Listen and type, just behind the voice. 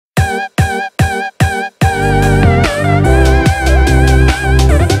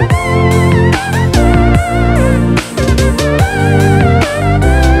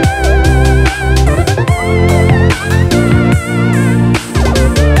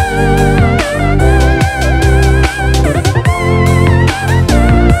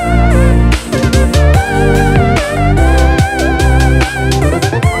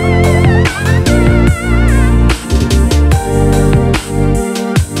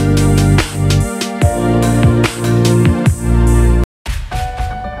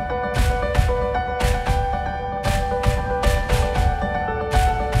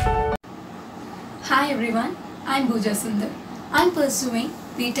pursuing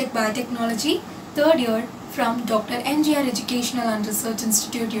Biotech Biotechnology, third year from Dr.MGR Educational and Research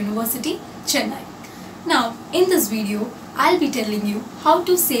Institute, University, Chennai. Now, in this video, I'll be telling you how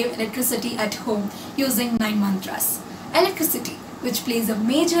to save electricity at home using 9 mantras. Electricity, which plays a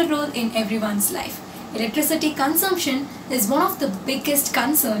major role in everyone's life. Electricity consumption is one of the biggest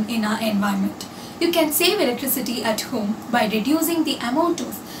concerns in our environment. You can save electricity at home by reducing the amount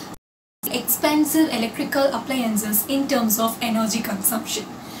of expensive electrical appliances in terms of energy consumption.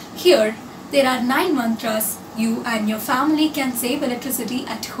 Here, there are 9 mantras you and your family can save electricity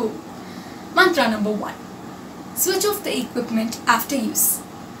at home. Mantra number 1. Switch off the equipment after use.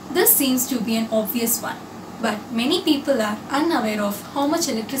 This seems to be an obvious one, but many people are unaware of how much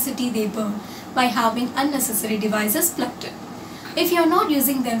electricity they burn by having unnecessary devices plugged in. If you are not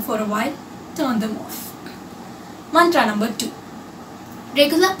using them for a while, turn them off. Mantra number 2.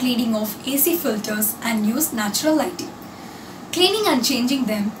 Regular cleaning of AC filters and use natural lighting. Cleaning and changing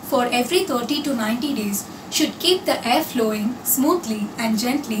them for every 30 to 90 days should keep the air flowing smoothly and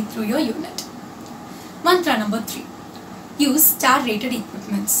gently through your unit. Mantra number 3. Use star rated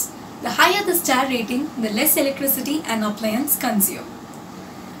equipments. The higher the star rating, the less electricity an appliance consume.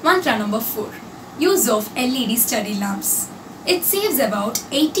 Mantra number 4. Use of LED study lamps. It saves about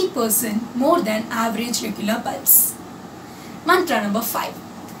 80% more than average regular bulbs. Mantra number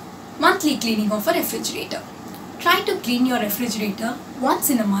 5. Monthly cleaning of a refrigerator. Try to clean your refrigerator once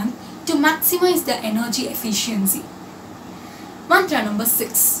in a month to maximize the energy efficiency. Mantra number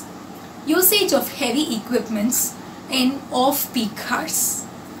 6. Usage of heavy equipments in off-peak hours.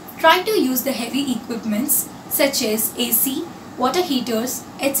 Try to use the heavy equipments such as AC, water heaters,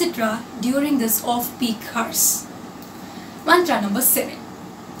 etc. during this off-peak hours. Mantra number 7.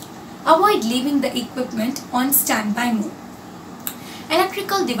 Avoid leaving the equipment on standby mode.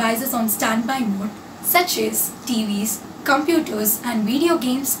 Electrical devices on standby mode such as TVs, computers and video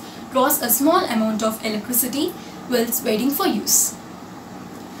games draws a small amount of electricity whilst waiting for use.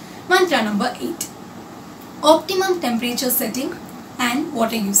 Mantra number 8. Optimum temperature setting and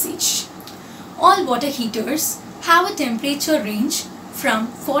water usage. All water heaters have a temperature range from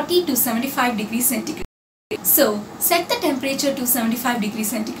 40 to 75 degrees centigrade. So, set the temperature to 75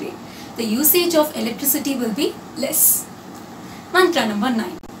 degrees centigrade. The usage of electricity will be less. Mantra number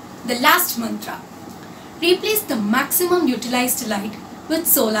 9. The last mantra. Replace the maximum utilized light with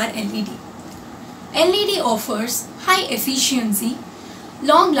solar LED. LED offers high efficiency,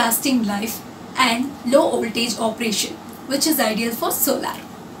 long lasting life and low voltage operation, which is ideal for solar.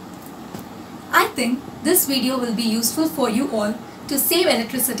 I think this video will be useful for you all to save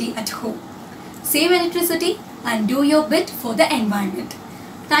electricity at home. Save electricity and do your bit for the environment.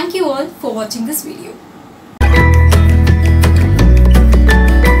 Thank you all for watching this video.